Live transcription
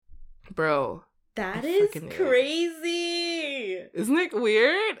Bro. That I is fucking knew it. crazy. Isn't it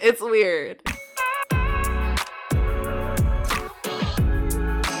weird? It's weird.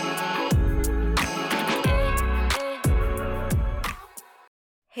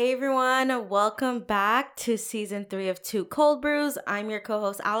 Hey everyone, welcome back to season 3 of Two Cold Brews. I'm your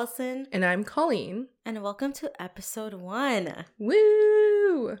co-host Allison. And I'm Colleen. And welcome to episode 1.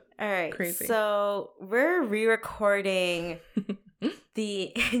 Woo! Alright, Crazy. so we're re-recording the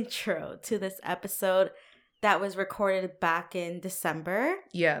intro to this episode that was recorded back in December.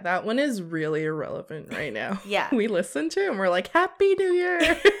 Yeah, that one is really irrelevant right now. Yeah. We listened to it and we're like, Happy New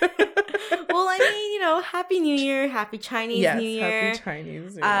Year! Well, I mean, Happy New Year, Happy Chinese New Year. Happy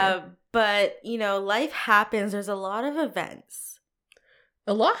Chinese New Year. But, life happens. There's a lot of events.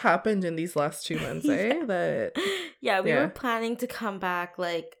 A lot happened in these last 2 months, eh? Yeah, we were planning to come back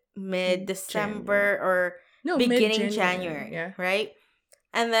like mid-December or beginning January, yeah. right?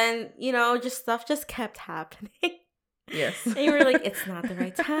 And then, stuff just kept happening. Yes. And you were like, it's not the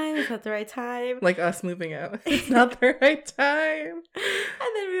right time. It's not the right time. Like us moving out. It's not the right time.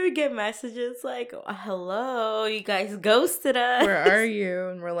 And then we would get messages like, hello, you guys ghosted us. Where are you?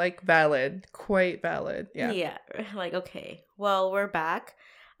 And we're like, valid. Quite valid. Yeah. Yeah. Like, okay. Well, we're back.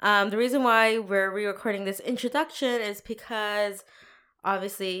 The reason why we're re-recording this introduction is because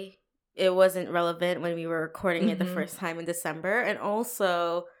obviously it wasn't relevant when we were recording it the first time in December. And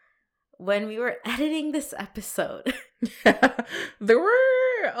also when we were editing this episode. There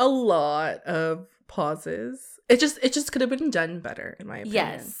were a lot of pauses. It just could have been done better, in my opinion.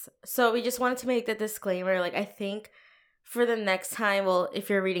 Yes. So we just wanted to make the disclaimer. Like, I think for the next time, well, if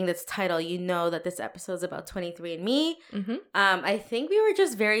you're reading this title, you know that this episode is about 23andMe. Mm-hmm. I think we were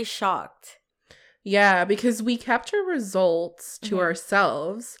just very shocked. Yeah, because we kept our results to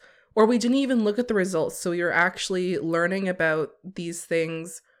ourselves, or we didn't even look at the results. So we were actually learning about these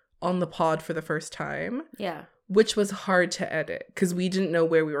things on the pod for the first time. Yeah. Which was hard to edit because we didn't know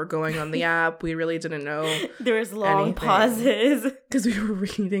where we were going on the app. We really didn't know. There was long pauses. Because we were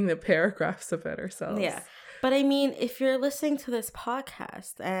reading the paragraphs of it ourselves. Yeah. But I mean, if you're listening to this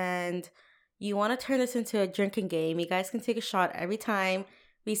podcast and you want to turn this into a drinking game, you guys can take a shot every time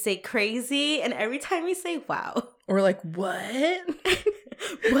we say crazy and every time we say wow. Or like, what?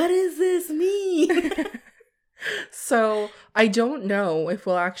 What does this mean? So I don't know if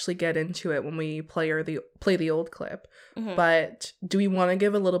we'll actually get into it when we play the old clip. Mm-hmm. But do we want to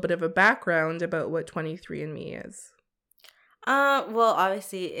give a little bit of a background about what 23andMe is? Well,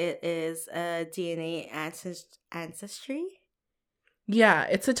 obviously it is a DNA ancestry. Yeah,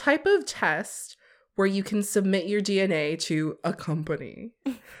 it's a type of test where you can submit your DNA to a company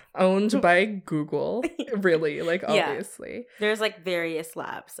owned by Google. Really, like, obviously. There's like various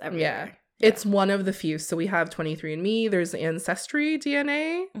labs everywhere. Yeah. It's one of the few. So we have 23andMe. There's Ancestry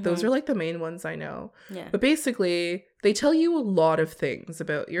DNA. Mm-hmm. Those are like the main ones I know. Yeah. But basically, they tell you a lot of things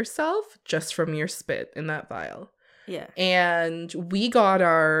about yourself just from your spit in that vial. Yeah. And we got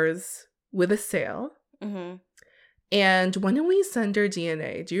ours with a sale. Mm-hmm. And when did we send our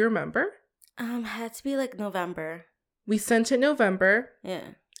DNA? Do you remember? Had to be like November. We sent it November. Yeah.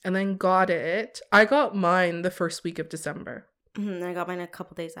 And then got it. I got mine the first week of December. Mm-hmm. I got mine a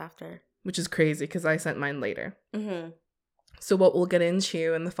couple days after. Which is crazy because I sent mine later. Mm-hmm. So what we'll get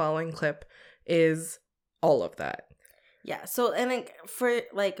into in the following clip is all of that. Yeah. So, and like for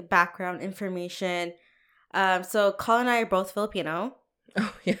like background information, so Colin and I are both Filipino.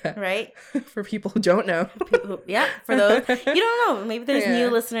 Oh, yeah. Right? For people who don't know. Yeah. For those. You don't know. Maybe there's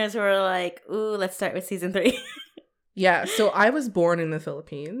new listeners who are like, ooh, let's start with season 3. Yeah. So I was born in the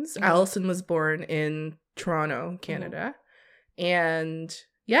Philippines. Mm-hmm. Allison was born in Toronto, Canada. Mm-hmm. And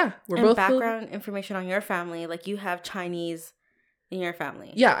yeah, we're both background information on your family. Like, you have Chinese in your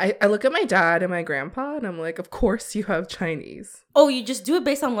family. Yeah, I look at my dad and my grandpa and I'm like, of course you have Chinese. Oh, you just do it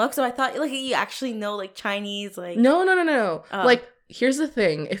based on looks? So I thought like you actually know like Chinese. Like No. Oh. Like, here's the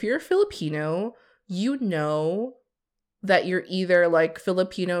thing. If you're Filipino, you know that you're either like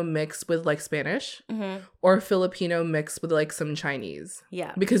Filipino mixed with like Spanish or Filipino mixed with like some Chinese.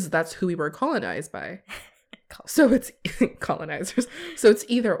 Yeah. Because that's who we were colonized by. So it's colonizers. So it's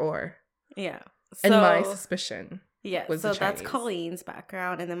either or. Yeah. And my suspicion. Yeah. Was so that's Colleen's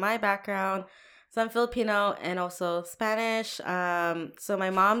background. And then my background. So I'm Filipino and also Spanish. So my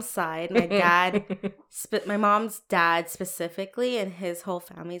mom's side, my mom's dad specifically, and his whole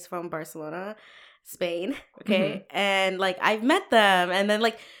family's from Barcelona, Spain. Okay. Mm-hmm. And like I've met them. And then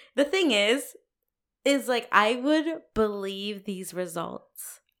like the thing is like I would believe these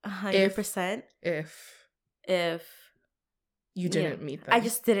results 100%. If you didn't meet them. I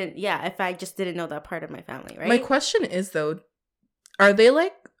just didn't know that part of my family, right? My question is, though, are they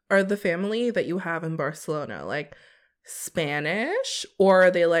like are the family that you have in Barcelona like Spanish, or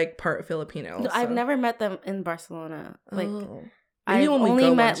are they like part Filipino? No, I've never met them in Barcelona. Like, Maybe I've when we only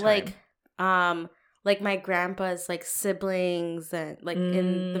go met one time. like my grandpa's like siblings and like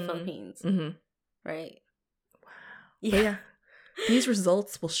in the Philippines, Mm-hmm. right? Yeah. But yeah, these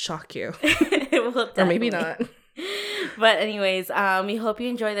results will shock you, It will definitely. or maybe not. But anyways, we hope you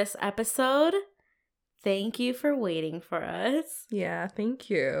enjoy this episode. Thank you for waiting for us. Yeah, thank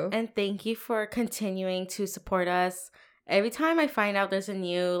you. And thank you for continuing to support us. Every time I find out there's a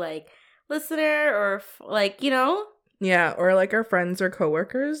new like listener or like, you know. Yeah, or like our friends or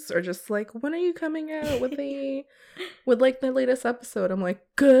coworkers are just like, when are you coming out with like the latest episode? I'm like,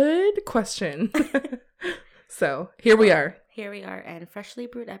 good question. So here we are. Here we are, and Freshly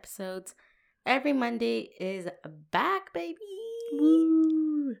Brewed episodes every Monday is back, baby.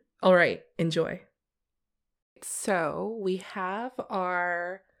 Woo. All right, enjoy. So we have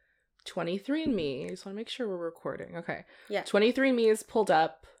our 23andMe. I just want to make sure we're recording. Okay. Yeah. 23andMe is pulled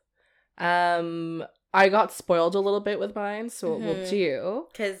up. I got spoiled a little bit with mine, so what we'll do.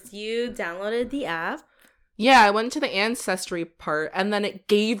 Because you downloaded the app. Yeah, I went to the ancestry part, and then it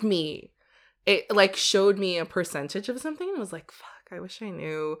gave me, it like showed me a percentage of something, and I was like, fuck, I wish I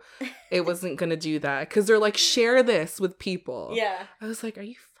knew it wasn't going to do that. Because they're like, share this with people. Yeah. I was like, are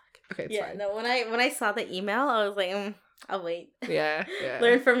you okay, it's fine. No, when I saw the email, I was like, I'll wait. Yeah.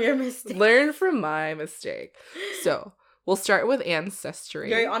 Learn from your mistake. Learn from my mistake. So, we'll start with ancestry.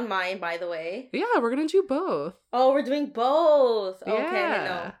 You're on mine, by the way. Yeah, we're going to do both. Oh, we're doing both. Yeah. Okay, I didn't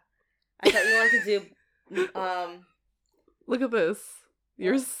know. I thought you wanted to do, Look at this.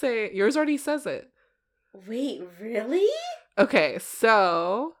 Yours already says it. Wait, really? Okay,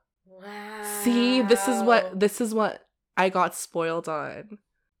 so. Wow. See, this is what I got spoiled on.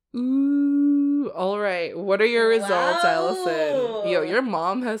 Ooh, all right. What are your results, Allison? Yo, your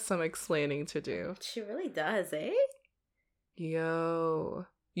mom has some explaining to do. She really does, eh? Yo,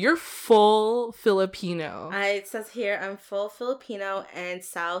 you're full Filipino. It says here I'm full Filipino and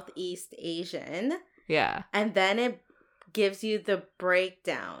Southeast Asian. Yeah. And then it gives you the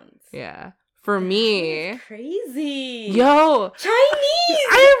breakdowns. Yeah. For me, that's crazy. Yo, Chinese.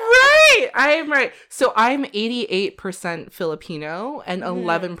 I am right. So I'm 88% Filipino and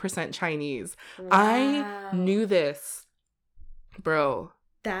 11% Chinese. Wow. I knew this, bro.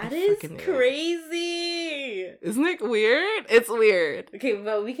 That is crazy. Isn't it weird? It's weird. Okay,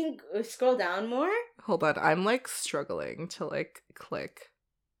 but we can scroll down more. Hold on, I'm like struggling to like click.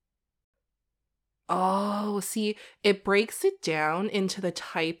 Oh, see, it breaks it down into the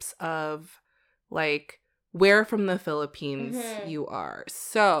types of like where from the Philippines you are.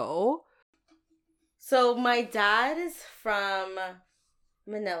 So my dad is from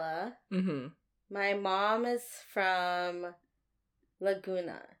Manila. Mm-hmm. My mom is from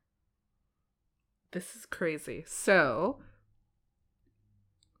Laguna. This is crazy. So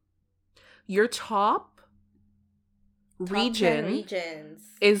your top regions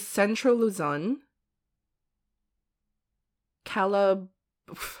is Central Luzon.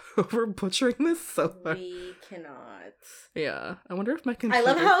 We're butchering this so much. We cannot. Yeah. I wonder if my computer... I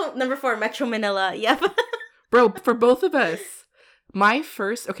love how number 4, Metro Manila. Yep. Bro, for both of us.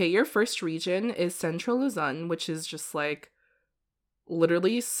 Your first region is Central Luzon, which is just like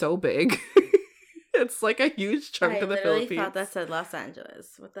literally so big. It's like a huge chunk of the Philippines. I literally thought that said Los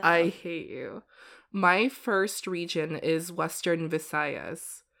Angeles. What the hell? I hate you. My first region is Western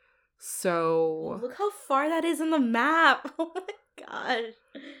Visayas. So... Look how far that is on the map. Oh my gosh.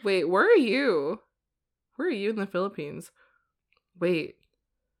 Wait, where are you? Where are you in the Philippines? Wait.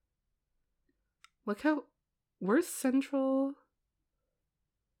 Look how... Where's Central?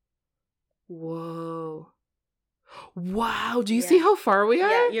 Whoa. Wow, do you see how far we are?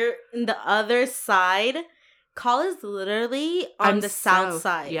 Yeah, you're in the other side. Call is literally on the south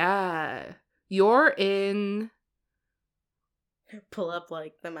side. Yeah. You're in... Pull up,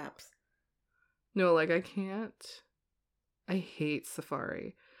 like, the maps. No, like, I can't. I hate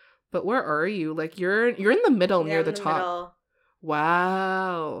Safari. But where are you? Like, you're in the middle near the top. Middle.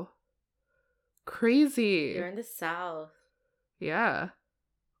 Wow. Crazy. You're in the south. Yeah.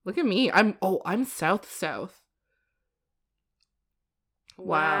 Look at me. I'm south.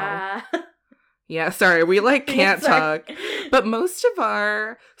 Wow. Yeah, sorry, we like can't talk. But most of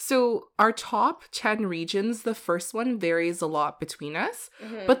our top 10 regions, the first one varies a lot between us,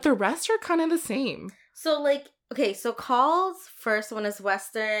 but the rest are kind of the same. So like, okay, so Call's first one is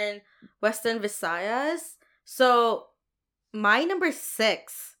Western Visayas. So my number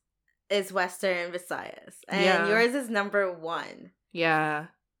 6 is Western Visayas, and yours is number 1. Yeah.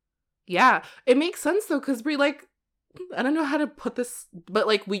 Yeah, it makes sense though, because I don't know how to put this, but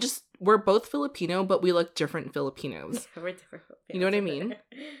like we're both Filipino, but we look different Filipinos. We're different. You know what I mean?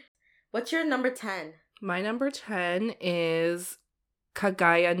 What's your number 10? My number 10 is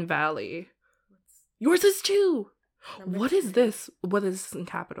Cagayan Valley. Yours is too. What is this? What is this in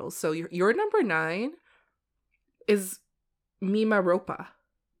capitals? So your number 9 is Mimaropa.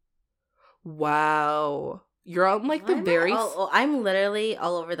 Wow. You're on like the very... I'm literally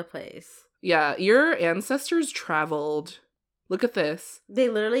all over the place. Yeah, your ancestors traveled. Look at this. They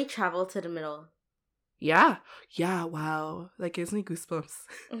literally traveled to the middle. Yeah. Yeah, wow. That gives me goosebumps.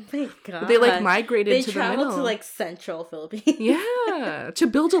 Oh my god. They like migrated to the middle. They traveled to like central Philippines. Yeah. To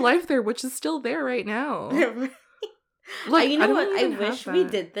build a life there, which is still there right now. Look, you know what? I wish we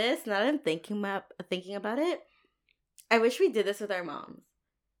did this. Now that I'm thinking about it, I wish we did this with our moms.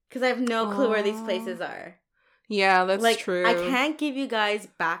 Because I have no clue where these places are. Yeah, that's true. I can't give you guys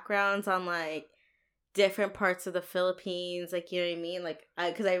backgrounds on like different parts of the Philippines. Like, you know what I mean? Like,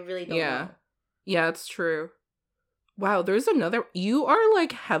 because I really don't know. Yeah, it's true. Wow, there's another. You are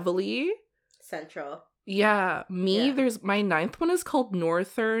like heavily central. Yeah, there's my 9th one is called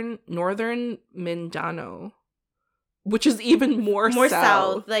Northern Mindanao, which is even more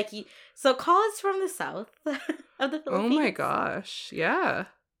south. Like, so call us from the south of the Philippines. Oh my gosh, yeah.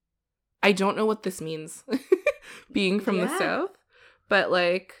 I don't know what this means, being from the south, but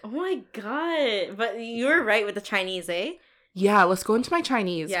like... Oh my god, but you were right with the Chinese, eh? Yeah, let's go into my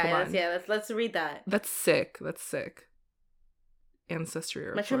Chinese. Let's read that. That's sick. Ancestry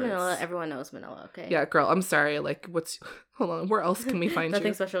reports. Metro Manila, everyone knows Manila, okay? Yeah, girl, I'm sorry, like, hold on, where else can we find Nothing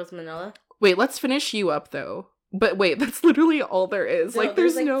you? special with Manila? Wait, let's finish you up, though. But wait, that's literally all there is. No, like,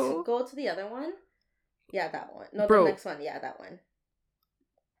 there's no... Go to the other one. Yeah, that one. No, the next one. Yeah, that one.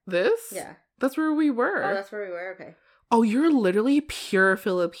 This? Yeah. That's where we were. Oh, that's where we were? Okay. Oh, you're literally pure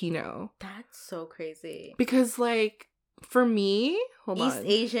Filipino. That's so crazy. Because, like, for me... East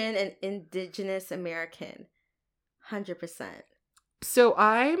Asian and Indigenous American. 100%. So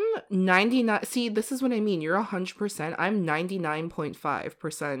I'm 99... See, this is what I mean. You're 100%. I'm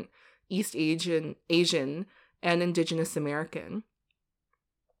 99.5% East Asian and Indigenous American.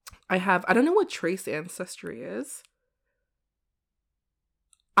 I don't know what trace ancestry is.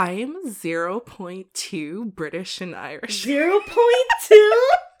 I am 0.2 British and Irish. 0.2?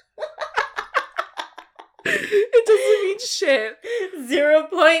 It doesn't mean shit.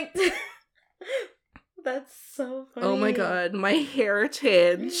 0.2. That's so funny. Oh my god, my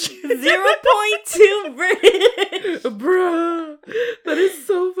heritage. 0.2 British. Bruh, that is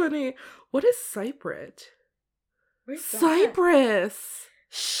so funny. What is Cypriot? Where's Cyprus. That?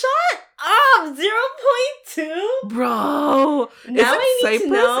 Shut up! 0.2? Bro. Now I need to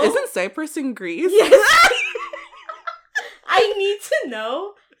know. Isn't Cyprus in Greece? Yes. I need to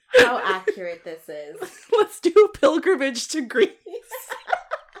know how accurate this is. Let's do a pilgrimage to Greece.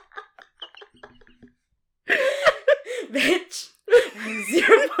 Bitch, I'm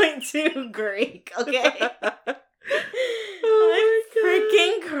 0.2 Greek, okay? I'm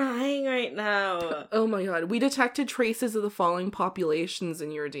freaking crying right now. Oh my god, we detected traces of the falling populations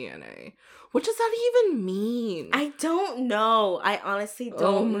in your DNA. What does that even mean? I don't know. I honestly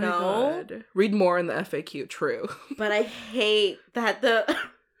don't know. God. Read more in the FAQ, true. But I hate that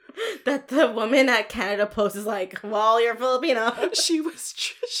the woman at Canada Post is like, well, you're Filipino. She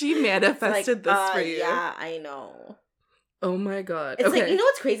manifested this for you. Yeah, I know. Oh my god. It's like, you know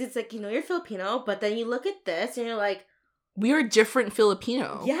what's crazy? It's like, you're Filipino, but then you look at this and you're like, we are different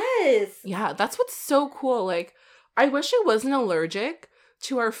Filipino. Yes. Yeah, that's what's so cool. Like, I wish I wasn't allergic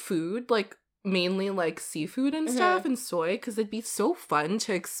to our food, like, mainly, like, seafood and stuff and soy, because it'd be so fun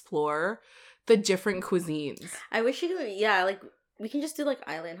to explore the different cuisines. I wish we can just do, like,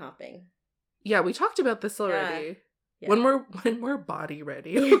 island hopping. Yeah, we talked about this already. Yeah. When we're body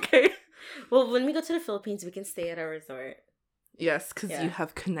ready, okay? Well, when we go to the Philippines, we can stay at our resort. Yes, because you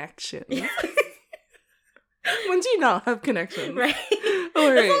have connections. When do you not have connections? Right. All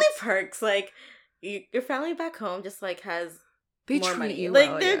right. That's only perks. Like, your family back home just, like, has more money. You like,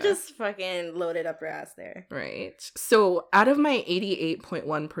 well, they're just fucking loaded up your ass there. Right. So, out of my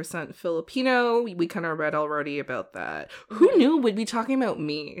 88.1% Filipino, we kind of read already about that. Who knew we'd be talking about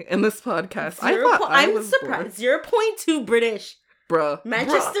me in this podcast? I'm surprised. 0.2 British. Bruh.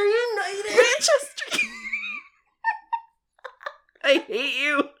 Manchester United. Manchester. I hate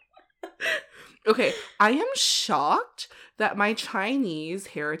you. Okay, I am shocked that my Chinese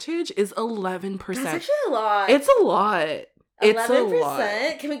heritage is 11%. That's actually a lot. It's a lot.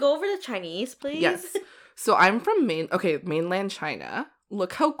 11%? Can we go over to Chinese, please? Yes. So I'm from mainland China.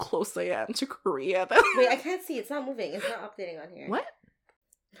 Look how close I am to Korea. Wait, I can't see. It's not moving. It's not updating on here. What?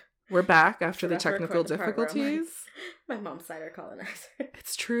 We're back after the Forgot to technical record the part where I'm like, difficulties. my mom's side are colonizer.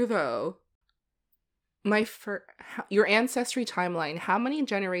 It's true though. Your ancestry timeline. How many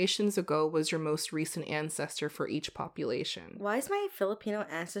generations ago was your most recent ancestor for each population? Why is my Filipino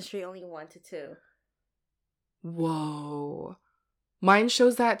ancestry only 1 to 2? Whoa. Mine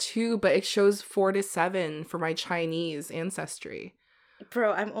shows that too, but it shows 4 to 7 for my Chinese ancestry.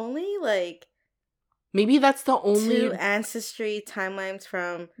 Bro, I'm only like Maybe that's the only 2 ancestry timelines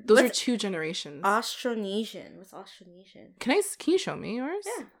from. Those are 2 generations. Austronesian. What's Austronesian? Can you show me yours?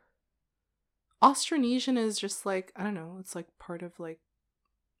 Yeah. Austronesian is just like, I don't know, it's like part of like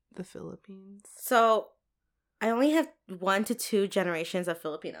the Philippines. So I only have 1 to 2 generations of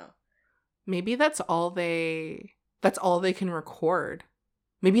Filipino. Maybe that's all they can record.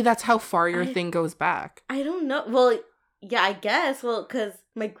 Maybe that's how far your thing goes back. I don't know. Well, yeah, I guess. Well, because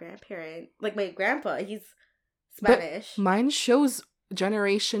my grandpa, he's Spanish. But mine shows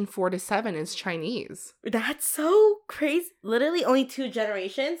generation 4 to 7 is Chinese. That's so crazy. Literally only 2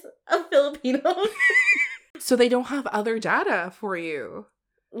 generations of Filipinos. So they don't have other data for you.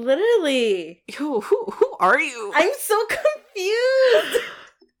 Literally. Who are you? I'm so confused.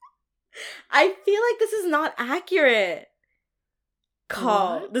 I feel like this is not accurate.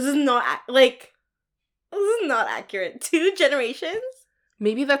 Call. What? This is not accurate. 2 generations?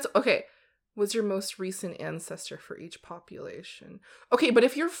 Maybe that's okay. Was your most recent ancestor for each population? Okay, but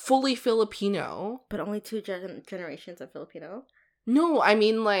if you're fully Filipino, But only 2 generations of Filipino? no, I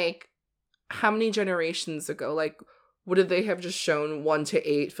mean like how many generations ago? Like, would they have just shown 1 to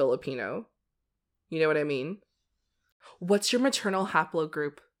 8 Filipino? You know what I mean? What's your maternal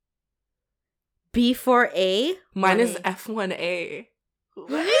haplogroup? B4A? Mine is F1A.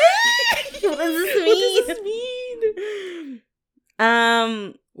 What does this mean?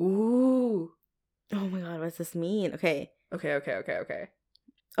 Ooh. Oh my god, what does this mean? Okay. Okay.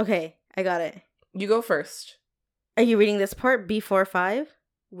 I got it. You go first. Are you reading this part? B45?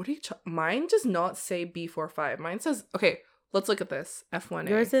 What are you mine does not say B45. Mine says, okay, let's look at this. F1A.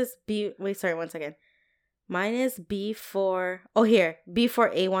 Yours is B. Wait, sorry, 1 second. Mine is B4. Oh, here.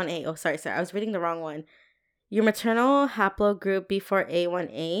 B4A1A. Oh, sorry. I was reading the wrong one. Your maternal haplogroup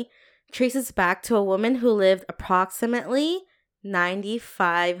B4A1A traces back to a woman who lived approximately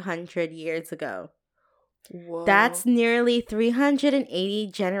 9,500 years ago. Whoa. That's nearly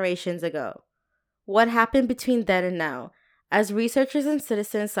 380 generations ago. What happened between then and now? As researchers and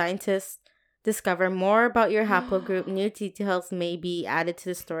citizen scientists discover more about your haplogroup, new details may be added to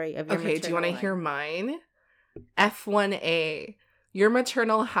the story of your maternal Okay, do you want to line. hear mine? F1A. Your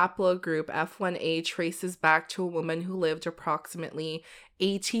maternal haplogroup F1A traces back to a woman who lived approximately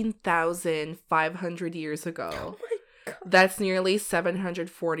 18,500 years ago. Oh my god. That's nearly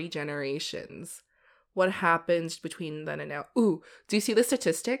 740 generations. What happened between then and now? Ooh, do you see the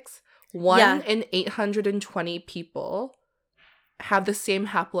statistics? 1 in 820 people have the same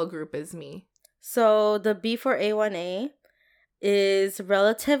haplogroup as me. So the B4A1A is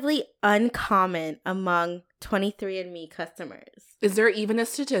relatively uncommon among 23andMe customers. Is there even a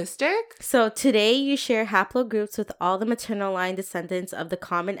statistic? So today you share haplogroups with all the maternal line descendants of the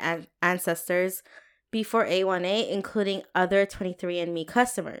common ancestors B4A1A, including other 23andMe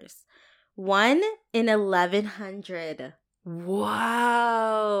customers. 1 in 1,100.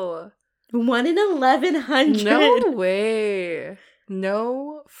 Wow. 1 in 1,100. No way.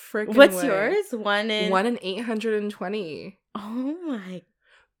 No freaking What's way. yours? 1 in 820. Oh my.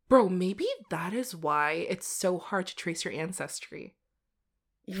 Bro, maybe that is why it's so hard to trace your ancestry.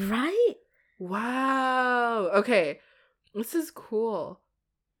 Right? Wow. Okay. This is cool.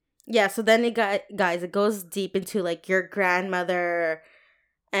 Yeah, so then it goes deep into like your grandmother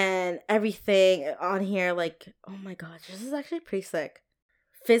and everything on here. Like, oh my gosh, this is actually pretty sick.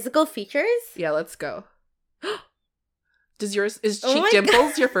 Physical features? Yeah, let's go. Is Oh cheek my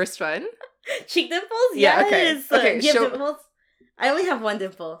dimples your first one? Cheek dimples? Yeah, Yes. okay. Do you have dimples? I only have 1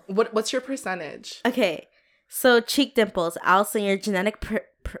 dimple. What's your percentage? Okay, so cheek dimples. Alison, your genetic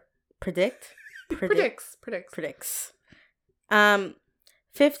predicts.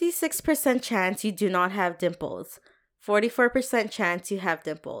 56% chance you do not have dimples. 44% chance you have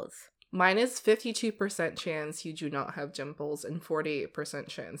dimples. Mine is 52% chance you do not have dimples and 48%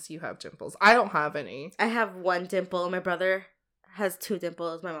 chance you have dimples. I don't have any. I have 1 dimple. My brother has 2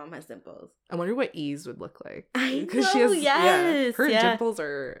 dimples. My mom has dimples. I wonder what E's would look like. I know, yes. Her dimples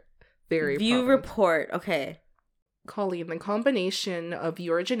are very View prominent. report. Okay. Colleen, the combination of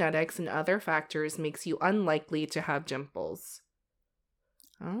your genetics and other factors makes you unlikely to have dimples.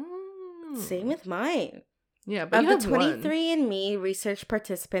 Oh. Same with mine. Yeah, but of you the have 23andMe research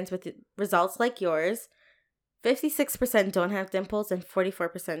participants with results like yours, 56% don't have dimples, and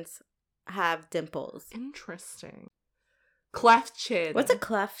 44% have dimples. Interesting. Cleft chin. What's a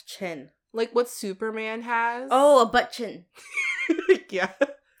cleft chin? Like what Superman has? Oh, a butt chin. Yeah.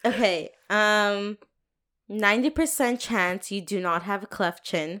 Okay. 90% chance you do not have a cleft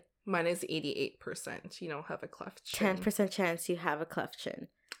chin. Mine is 88%. You don't have a cleft chin. 10% chance you have a cleft chin.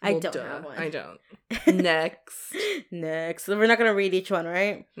 Well, I don't have one. I don't. Next. Next. We're not going to read each one,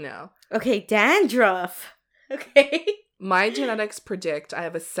 right? No. Okay, dandruff. Okay. My genetics predict I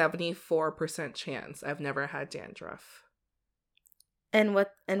have a 74% chance I've never had dandruff. And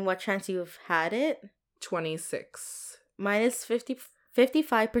what chance you've had it? 26. Mine is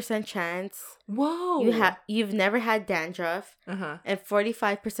 55% chance. Whoa. You've never had dandruff. Uh-huh. And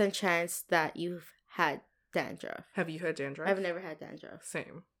 45% chance that you've had dandruff. Have you had dandruff? I've never had dandruff.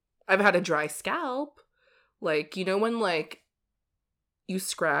 Same. I've had a dry scalp. Like, you know when, like, you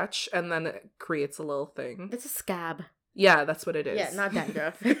scratch and then it creates a little thing? It's a scab. Yeah, that's what it is. Yeah, not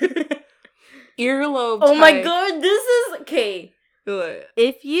dandruff. Earlobe Oh my type. god, this is... Okay. What?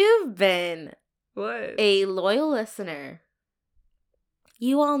 If you've been What? a loyal listener,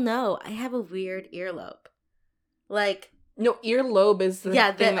 you all know I have a weird earlobe. Like... No, earlobe is the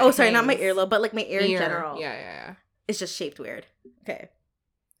yeah, thing not my hangs. earlobe, but like my ear in general. Yeah. It's just shaped weird. Okay.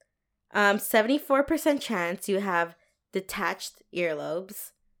 74% chance you have detached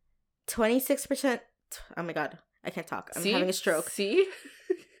earlobes. 26%... Oh my god, I can't talk. I'm having a stroke. See?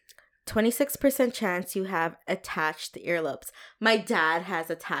 26% chance you have attached earlobes. My dad has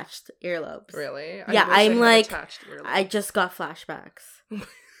attached earlobes. Really? Yeah, I I'm like... attached earlobe. I just got flashbacks.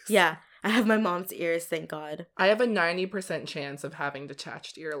 Yeah, I have my mom's ears, thank God. I have a 90% chance of having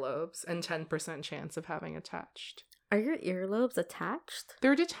detached earlobes and 10% chance of having attached. Are your earlobes attached?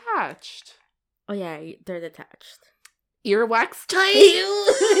 They're detached. Oh yeah, they're detached. Earwax type?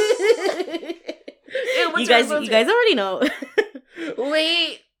 You guys already know.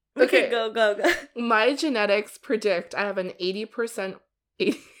 Wait. Okay, go. My genetics predict I have an 81%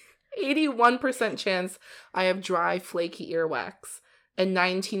 chance I have dry, flaky earwax. And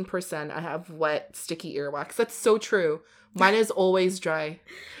 19% I have wet, sticky earwax. That's so true. Mine is always dry.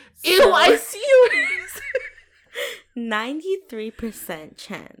 Ew, I see yours. 93%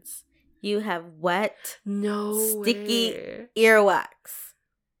 chance you have wet, sticky way. earwax.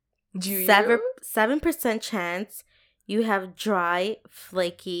 Do you? 7% chance you have dry,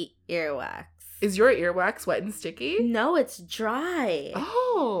 flaky earwax. Is your earwax wet and sticky? No, it's dry.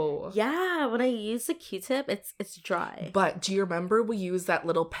 Oh. Yeah, when I use the Q-tip, it's dry. But do you remember we used that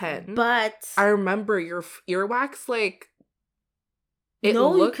little pen? But I remember your earwax, like,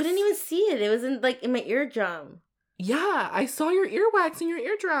 you couldn't even see it. It was in my eardrum. Yeah, I saw your earwax in your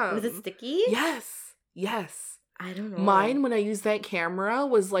eardrum. Was it sticky? Yes. I don't know. Mine, when I used that camera,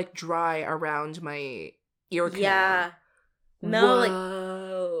 was like dry around my ear canal. Yeah. No,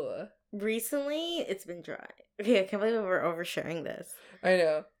 Whoa. Recently, it's been dry. Okay, I can't believe we're oversharing this. I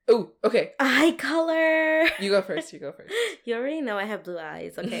know. Oh, okay. Eye color. You go first. You already know I have blue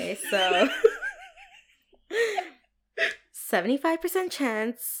eyes, okay? So 75%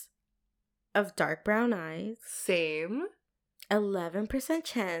 chance of dark brown eyes. Same. 11%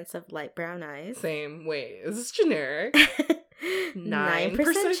 chance of light brown eyes. Same. Wait, is this generic?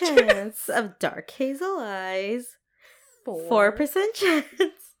 9% chance of dark hazel eyes. 4% chance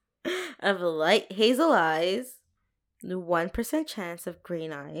of light hazel eyes. 1% chance of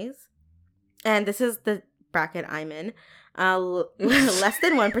green eyes. And this is the bracket I'm in. Less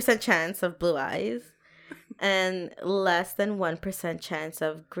than 1% chance of blue eyes. And less than 1% chance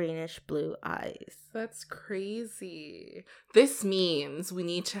of greenish blue eyes. That's crazy. This means we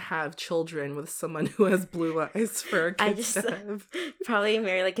need to have children with someone who has blue eyes for our kids to have. Probably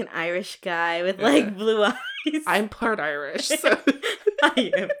marry like an Irish guy with like blue eyes. I'm part Irish, so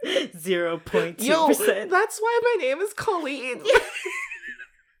I am 0.2%. Yo, that's why my name is Colleen.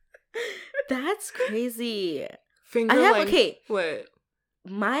 That's crazy. Okay. What?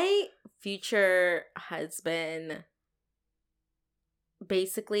 My future husband,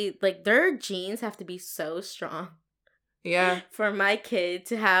 basically, like, their genes have to be so strong. Yeah. For my kid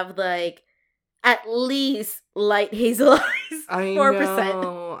to have, like, at least light hazel eyes.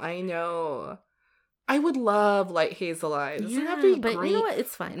 4%. I know. I would love light hazel eyes. It doesn't have to be but green. You know what?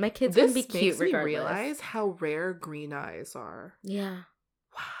 It's fine. My kid's gonna be cute regardless. This makes me realize how rare green eyes are. Yeah.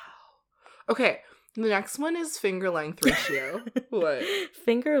 Wow. Okay. The next one is finger length ratio. What?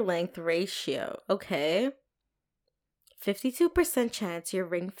 Finger length ratio. Okay. 52% chance your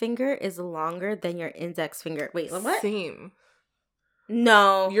ring finger is longer than your index finger. Wait, what? Same.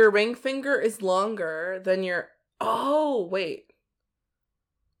 No. Your ring finger is longer than your... Oh, wait.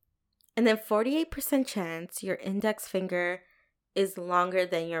 And then 48% chance your index finger is longer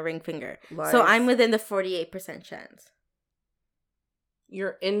than your ring finger. Lies. So I'm within the 48% chance.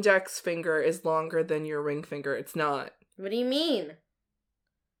 Your index finger is longer than your ring finger. It's not. What do you mean?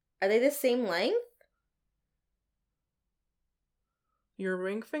 Are they the same length? Your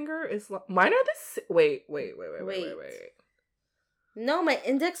ring finger is mine are the wait. No, my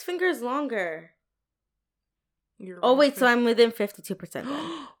index finger is longer. Your Oh, ring wait, so finger- I'm within 52%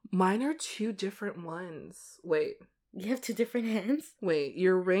 then. Mine are two different ones. Wait. You have two different hands? Wait,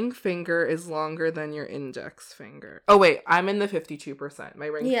 your ring finger is longer than your index finger. Oh, wait, I'm in the 52%. My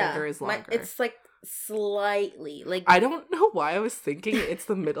ring finger is longer. It's like slightly. Like I don't know why I was thinking it's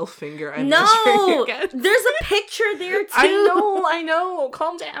the middle finger. I'm no! measuring against. There's a picture there too. I know.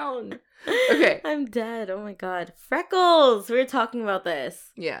 Calm down. Okay. I'm dead. Oh my god. Freckles! We were talking about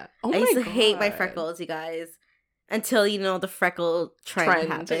this. Yeah. Oh I used to God. hate my freckles, you guys. Until, the freckle trend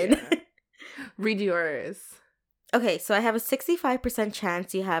happened. Yeah. Read yours. Okay, so I have a 65%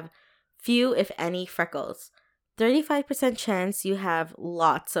 chance you have few, if any, freckles. 35% chance you have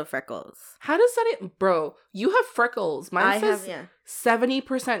lots of freckles. How does that... Bro, you have freckles. Mine says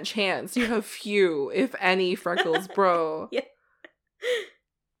 70% chance you have few, if any, freckles, bro. Yeah.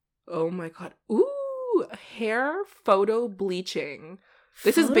 Oh my god. Ooh, hair photo bleaching.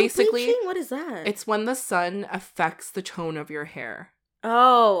 This is Photo basically... bleaching? What is that? It's when the sun affects the tone of your hair.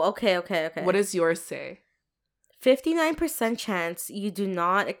 Oh, okay. What does yours say? 59% chance you do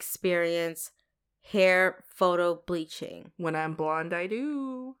not experience hair photo bleaching. When I'm blonde, I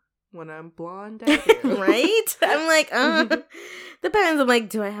do. When I'm blonde, I do. Right? I'm like, depends. I'm like,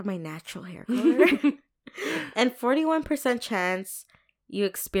 do I have my natural hair color? And 41% chance you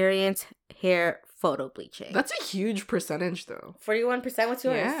experience hair photo bleaching. That's a huge percentage, though. 41%? What's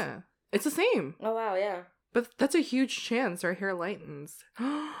yours? Yeah. It's the same. Oh, wow, yeah. But that's a huge chance our hair lightens.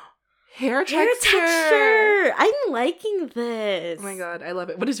 Hair texture. Hair texture! I'm liking this. Oh my god, I love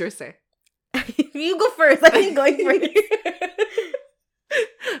it. What does yours say? You go first. I've been going first.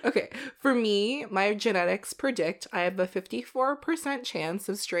 Okay, for me, my genetics predict I have a 54% chance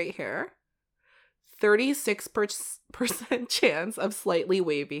of straight hair, 36% chance of slightly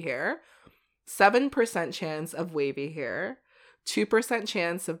wavy hair, 7% chance of wavy hair, 2%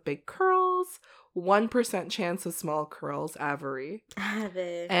 chance of big curls, 1% chance of small curls, Avery,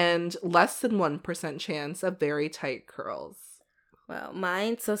 and less than 1% chance of very tight curls. Well,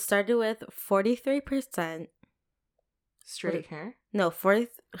 mine started with 43%. Straight hair? No,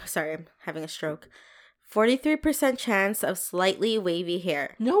 sorry, I'm having a stroke. 43% chance of slightly wavy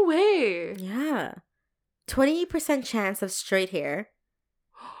hair. No way. Yeah. 28% chance of straight hair.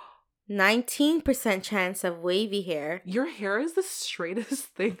 19% chance of wavy hair. Your hair is the straightest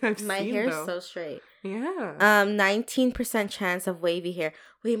thing I've seen. My hair though. is so straight. Yeah. 19% chance of wavy hair.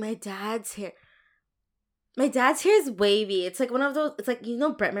 Wait, my dad's hair is wavy. It's like one of those. It's like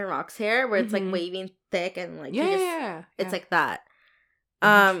Bretman Rock's hair, where it's like wavy and thick and like It's like that.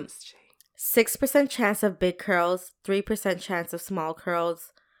 6% chance of big curls, 3% chance of small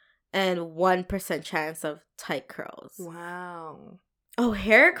curls, and 1% chance of tight curls. Wow. Oh,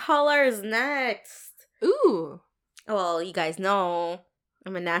 hair color is next. Ooh. Well, you guys know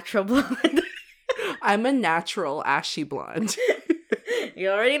I'm a natural blonde. I'm a natural ashy blonde. You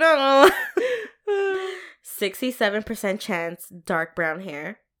already know. 67% chance dark brown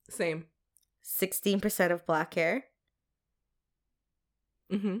hair. Same. 16% of black hair.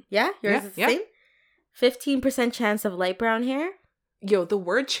 Mm-hmm. Yeah? Yours is the same? 15% chance of light brown hair. Yo, the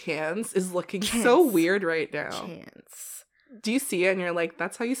word chance is looking so weird right now. Chance. Do you see it and you're like,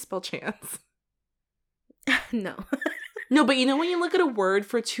 that's how you spell chance? No. No, but when you look at a word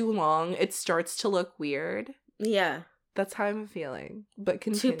for too long, it starts to look weird. Yeah. That's how I'm feeling. But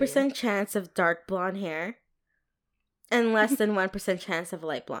continue. 2% chance of dark blonde hair. And less than 1% chance of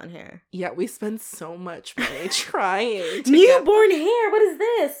light blonde hair. Yeah, we spend so much money trying. Newborn hair? What is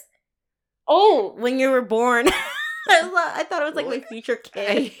this? Oh, when you were born. I thought it was like my future kid.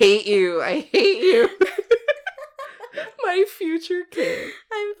 I hate you. My future kid.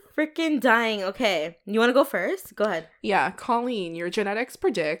 I'm freaking dying. Okay. You want to go first? Go ahead. Yeah, Colleen, your genetics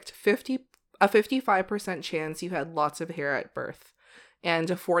predict a 55% chance you had lots of hair at birth and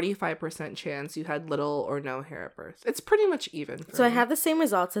a 45% chance you had little or no hair at birth. It's pretty much even. So I have the same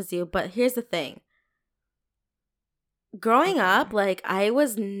results as you, but here's the thing. Growing up, like, I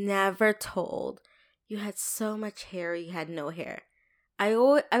was never told you had so much hair, you had no hair. I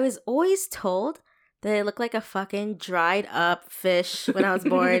was always told that I looked like a fucking dried up fish when I was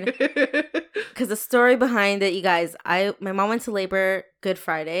born. Because the story behind it, you guys, my mom went to labor Good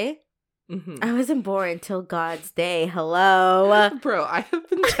Friday. I wasn't born till God's day. Hello. Bro, I have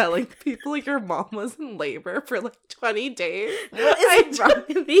been telling people your mom was in labor for like 20 days. What is wrong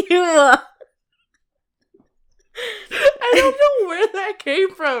with you? I don't know where that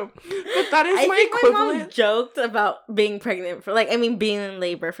came from, but that is I my think equivalent. my mom joked about being pregnant for being in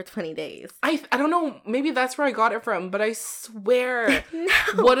labor for 20 days. I don't know, maybe that's where I got it from, but I swear,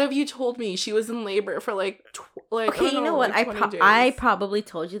 No. what have you told me? She was in labor for like Okay, you know what? like 20 days. I probably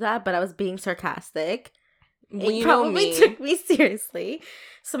told you that, but I was being sarcastic. Well, It you know probably me. took me seriously.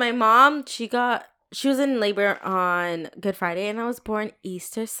 So my mom, she was in labor on Good Friday, and I was born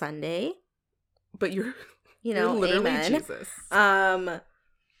Easter Sunday. But you're literally amen. Jesus.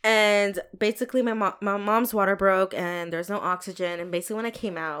 And basically my mom's water broke, and there's no oxygen, and basically when I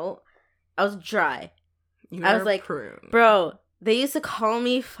came out, I was dry. I was like, prune. Bro, they used to call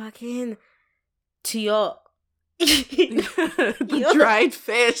me fucking Tio. The dried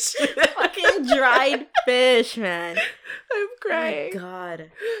fish. Fucking dried fish, man. I'm crying. Oh my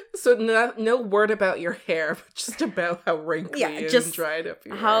God. So no word about your hair, but just about how wrinkly and dried up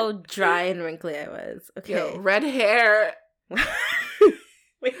you how were. dry and wrinkly I was. Okay. Yo, red hair.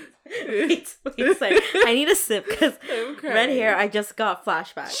 wait, sorry. I need a sip because I'm crying. red hair, I just got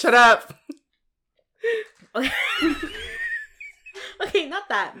flashbacks. Shut up. Okay, not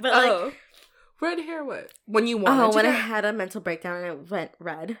that, but like red hair what? When you wanted to when I get- had a mental breakdown and it went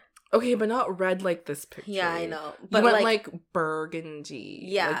red. Okay, but not red like this picture. Yeah, I know. But But you went like burgundy.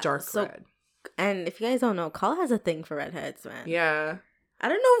 Yeah, Like dark so- red. And if you guys don't know, Kala has a thing for redheads, man. Yeah. I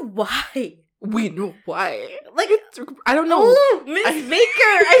don't know why. We know why. Like, I don't know. oh, Miss Baker,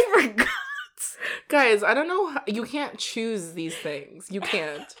 I forgot. Guys, I don't know how, you can't choose these things. You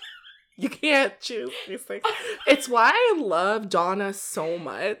can't. You can't choose these things. It's why I love Donna so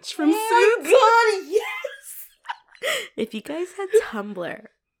much from Suits. God, yes. If you guys had Tumblr,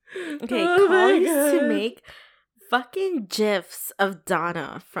 okay, Oh Kala my used to God. make fucking gifs of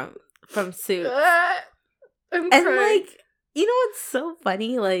Donna from Suits. I'm And crying. like, you know what's so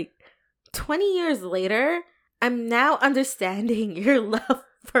funny? Like, 20 years later, I'm now understanding your love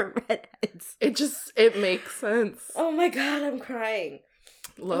for redheads. It makes sense. Oh my God, I'm crying.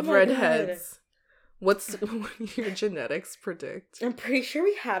 Love my redheads. What do your genetics predict? I'm pretty sure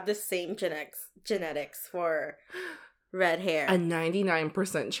we have the same genetics for red hair. A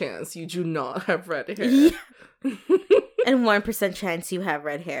 99% chance you do not have red hair. Yeah. And 1% chance you have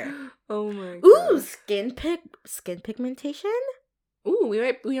red hair. Oh my god. Ooh, skin pigmentation? Ooh, we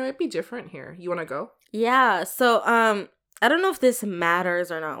might be different here. You want to go? Yeah. So I don't know if this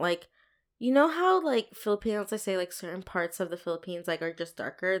matters or not. Like, you know how like Filipinos, they say like certain parts of the Philippines like are just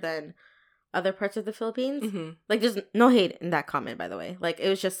darker than other parts of the Philippines? Mm-hmm. Like, there's no hate in that comment, by the way. Like, it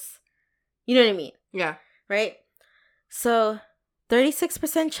was just, you know what I mean? Yeah. Right? So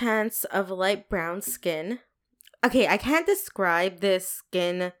 36% chance of light brown skin. Okay, I can't describe this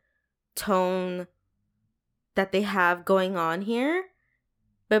skin tone that they have going on here.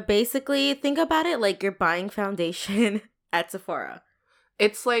 But basically, think about it like you're buying foundation at Sephora.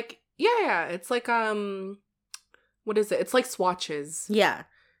 It's like yeah, it's like what is it? It's like swatches Yeah.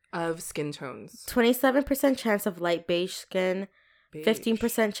 of skin tones. 27% chance of light beige skin, Beige.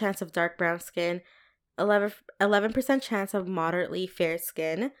 15% chance of dark brown skin, 11% chance of moderately fair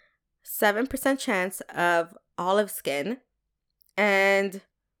skin, 7% chance of olive skin, and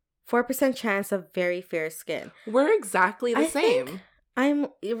 4% chance of very fair skin. We're exactly the I same.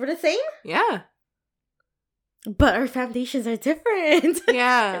 think we're the same, Yeah. but our foundations are different.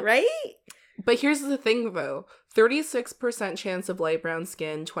 Yeah. Right? But here's the thing though. 36% chance of light brown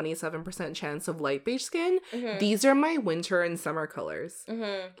skin, 27% chance of light beige skin. Mm-hmm. These are my winter and summer colors.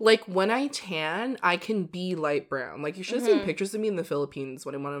 Mm-hmm. Like when I tan, I can be light brown. Like you should have seen Mhm. pictures of me in the Philippines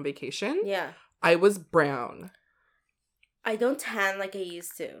when I went on vacation. Yeah. I was brown. I don't tan like I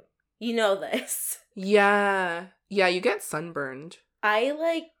used to. You know this. Yeah. Yeah, you get sunburned. I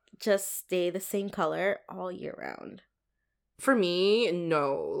like just stay the same color all year round. For me,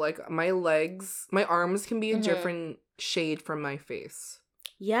 no. Like my arms can be a Mhm. different shade from my face.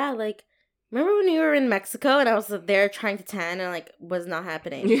 Yeah, like, remember when you were in Mexico and I was there trying to tan and like was not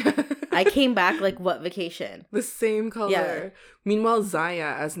happening? Yeah. I came back like, what vacation? The same color. Yeah. Meanwhile,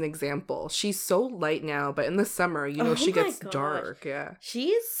 Zaya, as an example, she's so light now, but in the summer, Oh she my gets gosh. dark. Yeah.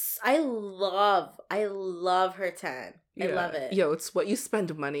 I love her tan. I Yeah. love it. Yo, it's what you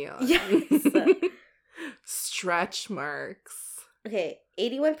spend money on. Yes. Stretch marks. Okay,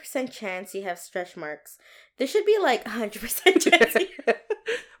 81% chance you have stretch marks. There should be like 100% chance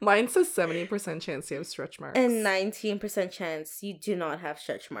Mine says 70% chance you have stretch marks. and 19% chance you do not have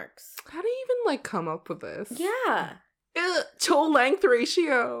stretch marks. How do you even come up with this? Yeah. Toe length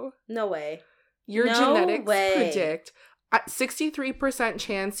ratio. No way. Your No genetics way. predict at 63%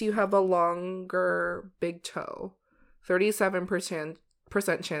 chance you have a longer big toe. 37%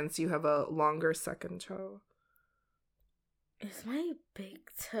 chance you have a longer second toe. Is my big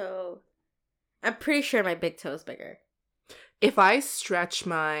toe... I'm pretty sure my big toe is bigger. If I stretch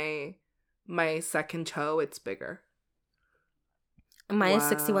my second toe, it's bigger. Mine is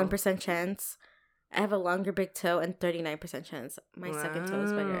 61% chance. I have a longer big toe and 39% chance my second toe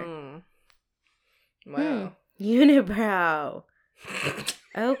is bigger. Wow. Unibrow.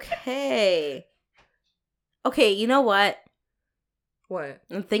 Okay. Okay, you know what? What?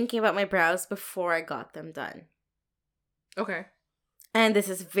 I'm thinking about my brows before I got them done. Okay. And this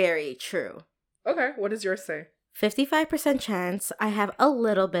is very true. Okay, what does yours say? 55% chance I have a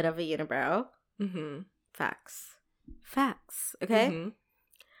little bit of a unibrow. Mm-hmm. Facts. Okay? Mm-hmm.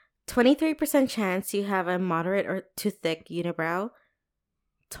 23% chance you have a moderate or too thick unibrow.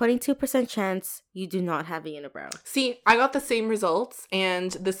 22% chance you do not have a unibrow. See, I got the same results,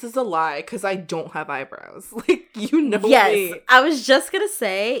 and this is a lie because I don't have eyebrows. Like, you know yes, me. I was just gonna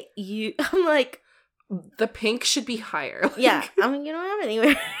say I'm like, the pink should be higher. Like, yeah, I mean, you don't have any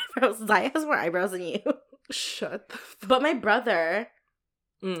eyebrows. Zaya has more eyebrows than you. Shut the But my brother,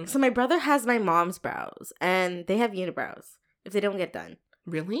 so my brother has my mom's brows, and they have unibrows if they don't get done.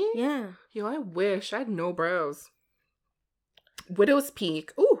 Really? Yeah. Yo, I wish I had no brows. Widow's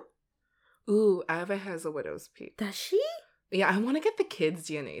Peak. Ooh, Ava has a widow's peak. Does she? Yeah, I want to get the kids'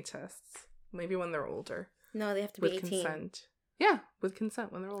 DNA tests. Maybe when they're older. No, they have to be with 18. Consent. Yeah, with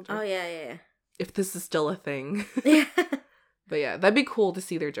consent when they're older. Oh, yeah. If this is still a thing. Yeah. But yeah, that'd be cool to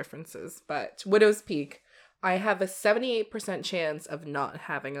see their differences. But widow's peak, I have a 78% chance of not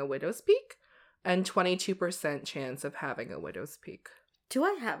having a widow's peak and 22% chance of having a widow's peak. Do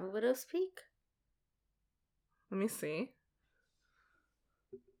I have a widow's peak? Let me see.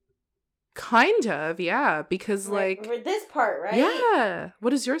 Kind of, yeah, because like... For this part, right? Yeah. What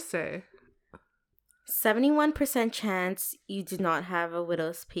does yours say? 71% chance you do not have a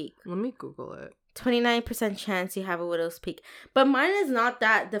widow's peak. Let me Google it. 29% chance you have a widow's peak. But mine is not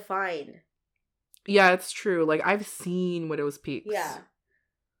that defined. Yeah, it's true. Like, I've seen widow's peaks. Yeah.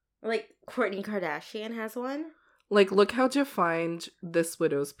 Like, Kourtney Kardashian has one. Like, look how defined this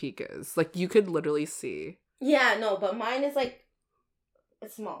widow's peak is. Like, you could literally see. Yeah, no, but mine is like,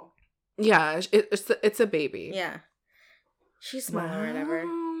 it's small. Yeah, it's a baby. Yeah. She's small or whatever.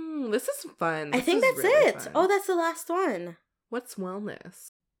 This is fun. I think that's really it. Fun. Oh, that's the last one. What's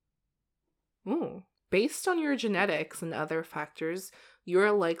wellness? Ooh. Based on your genetics and other factors, you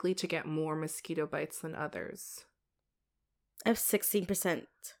are likely to get more mosquito bites than others. I have 16%.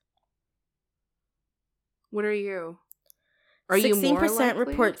 What are you? Are you more 16% likely?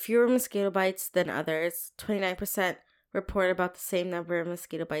 report fewer mosquito bites than others. 29% report about the same number of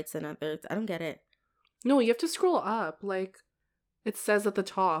mosquito bites than others. I don't get it. No, you have to scroll up. Like, it says at the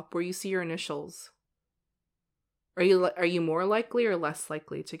top where you see your initials. Are you more likely or less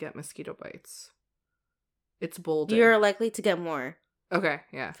likely to get mosquito bites? It's bolded. You're likely to get more. Okay,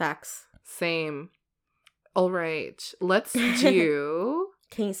 yeah. Facts. Same. All right, let's do...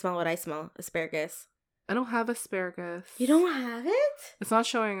 Can you smell what I smell? Asparagus. I don't have asparagus. You don't have it? It's not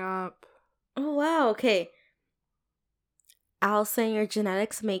showing up. Oh, wow. Okay. Alsa and your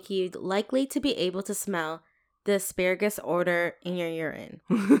genetics make you likely to be able to smell the asparagus odor in your urine.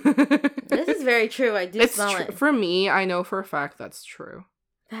 This is very true. I do smell it. For me, I know for a fact that's true.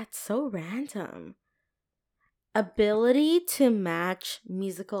 That's so random. Ability to match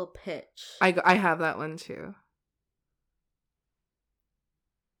musical pitch. I have that one too.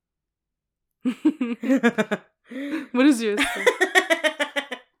 What is yours?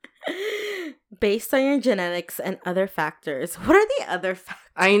 Based on your genetics and other factors. What are the other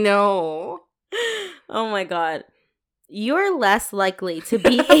factors? I know. Oh my god. You're less likely to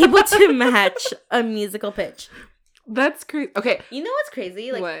be able to match a musical pitch. That's crazy. Okay. You know what's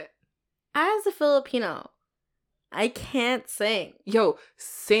crazy? Like, what? As a Filipino, I can't sing. Yo,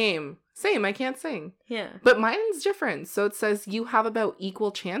 same. I can't sing. Yeah. But mine's different. So it says you have about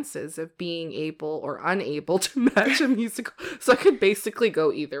equal chances of being able or unable to match a musical. So I could basically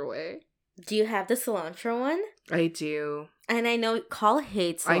go either way. Do you have the cilantro one? I do. And I know Call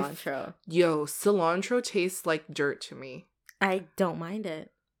hates cilantro. Yo, cilantro tastes like dirt to me. I don't mind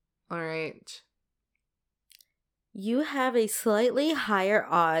it. All right. You have a slightly higher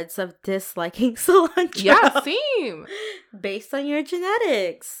odds of disliking cilantro. Yeah, same. Based on your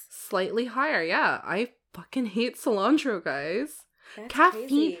genetics. Slightly higher, yeah. I fucking hate cilantro, guys. That's caffeine.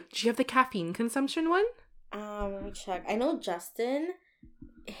 crazy. Do you have the caffeine consumption one? Let me check. I know Justin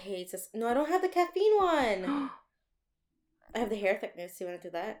hates this. No, I don't have the caffeine one. I have the hair thickness. You want to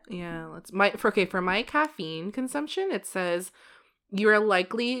do that? Yeah, for my caffeine consumption, it says you're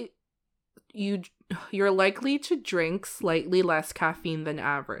likely to drink slightly less caffeine than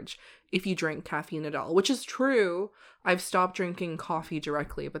average if you drink caffeine at all, which is true. I've stopped drinking coffee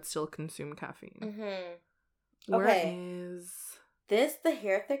directly, but still consume caffeine. Mm-hmm. Where okay. is the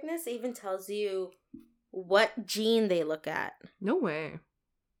hair thickness even tells you what gene they look at. No way.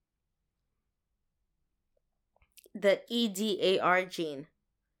 The EDAR gene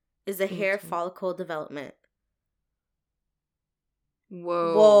is the hair follicle development.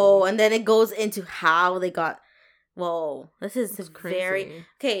 Whoa. And then it goes into how they got. Whoa. This is very.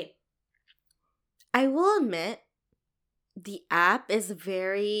 Okay. I will admit, the app is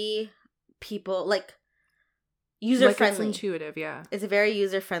very user friendly. It's intuitive, yeah. It's very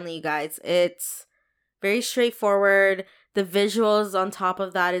user friendly, you guys. It's very straightforward. The visuals on top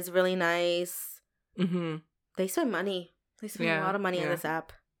of that is really nice. Mm-hmm. They spend money. They spend a lot of money on this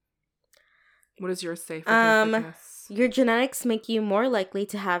app. What does yours say for hair thickness? Your genetics make you more likely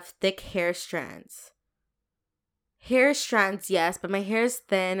to have thick hair strands. Hair strands, yes, but my hair is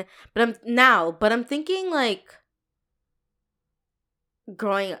thin. But I'm thinking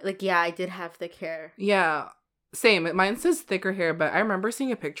growing I did have thick hair. Yeah. Same. Mine says thicker hair, but I remember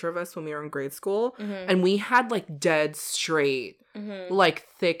seeing a picture of us when we were in grade school, and we had dead straight,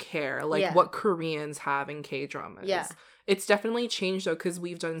 thick hair, what Koreans have in K-dramas. Yeah. It's definitely changed though, because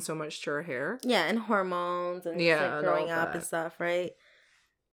we've done so much to our hair. Yeah, and hormones and growing up and stuff, right?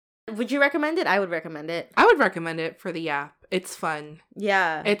 Would you recommend it? I would recommend it. I would recommend it for the app. It's fun.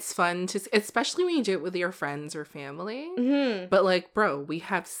 Yeah. It's fun especially when you do it with your friends or family. Mm-hmm. But bro, we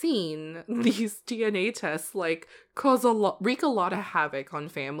have seen these DNA tests wreak a lot of havoc on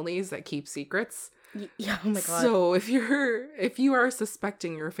families that keep secrets. Yeah, oh my god. So if you are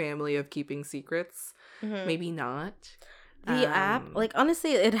suspecting your family of keeping secrets, maybe not. The app,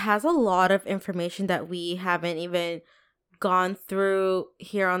 honestly, it has a lot of information that we haven't even gone through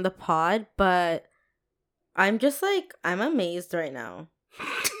here on the pod, but I'm just I'm amazed right now.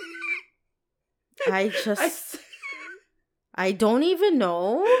 I don't even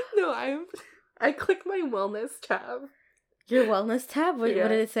know. No, I click my wellness tab. Your wellness tab? What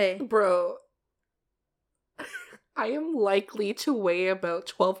did it say? Bro, I am likely to weigh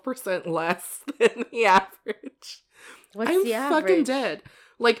about 12% less than the average. What's the average? I'm fucking dead.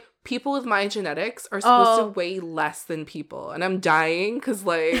 People with my genetics are supposed to weigh less than people, and I'm dying because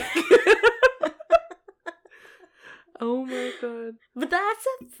oh my god. But that's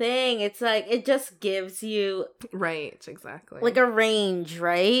the thing. It's it just gives you right, exactly. A range,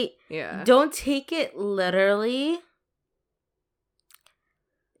 right? Yeah. Don't take it literally.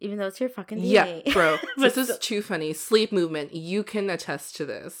 Even though it's your fucking DNA. Yeah, bro. This is too funny. Sleep movement. You can attest to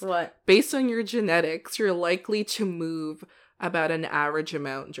this. What? Based on your genetics, you're likely to move about an average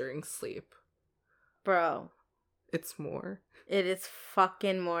amount during sleep. Bro. It's more. It is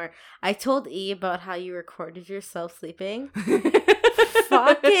fucking more. I told E about how you recorded yourself sleeping.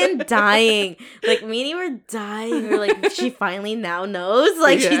 Fucking dying. Me and you were dying. We're she finally now knows.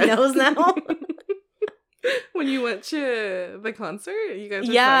 She knows now. When you went to the concert, you guys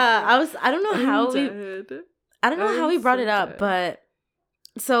were I don't know how we brought it up, but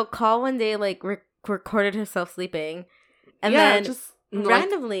so Call one day recorded herself sleeping, and then just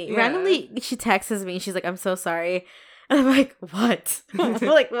randomly she texts me. She's like, "I'm so sorry," and I'm like, "What?" I'm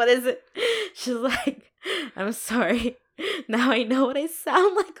like, "What is it?" She's like, "I'm sorry. Now I know what I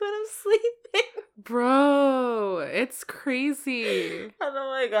sound like when I'm sleeping." Bro, it's crazy. Oh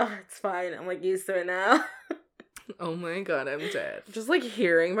my god, it's fine. I'm used to it now. Oh my god, I'm dead. Just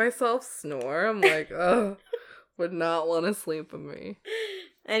hearing myself snore, I'm oh, would not want to sleep with me.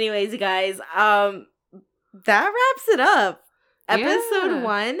 Anyways, guys, that wraps it up. Episode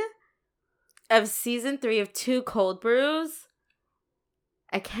 1 of season 3 of 2 Cold Brews.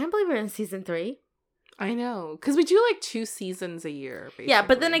 I can't believe we're in season 3. I know, because we do 2 seasons a year, basically. Yeah,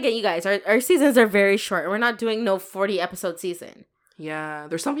 but then again, you guys, our seasons are very short. We're not doing no 40-episode season. Yeah,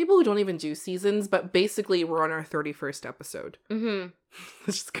 there's some people who don't even do seasons, but basically we're on our 31st episode. Mm-hmm.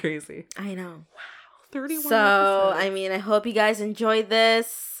 Which is crazy. I know. Wow, 31 So, episodes. I hope you guys enjoyed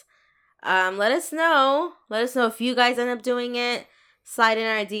this. Let us know. Let us know if you guys end up doing it. Slide in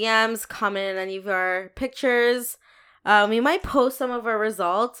our DMs, comment on any of our pictures. We might post some of our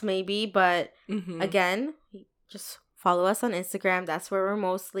results, maybe, but again, just follow us on Instagram. That's where we're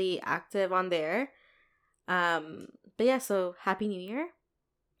mostly active on there. But yeah, so Happy New Year.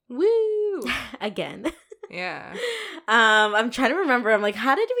 Woo! Again. Yeah. I'm trying to remember. I'm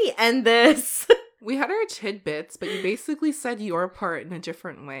how did we end this? We had our tidbits, but you basically said your part in a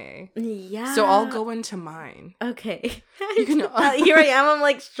different way. Yeah. So I'll go into mine. Okay. You can Here I am. I'm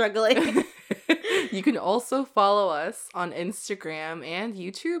like struggling. You can also follow us on Instagram and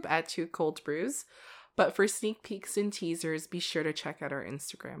YouTube at Two Cold Brews. But for sneak peeks and teasers, be sure to check out our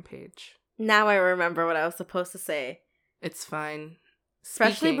Instagram page. Now I remember what I was supposed to say. It's fine.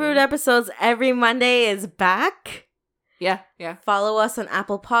 Freshly Brewed episodes every Monday is back. Yeah. Follow us on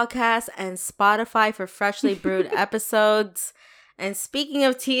Apple Podcasts and Spotify for Freshly Brewed episodes. And speaking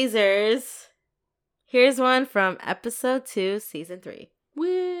of teasers, here's one from episode 2, season 3.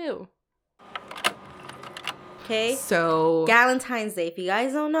 Woo! Okay. So Galentine's Day, if you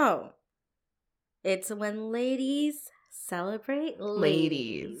guys don't know, it's when ladies celebrate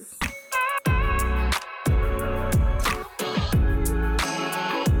ladies.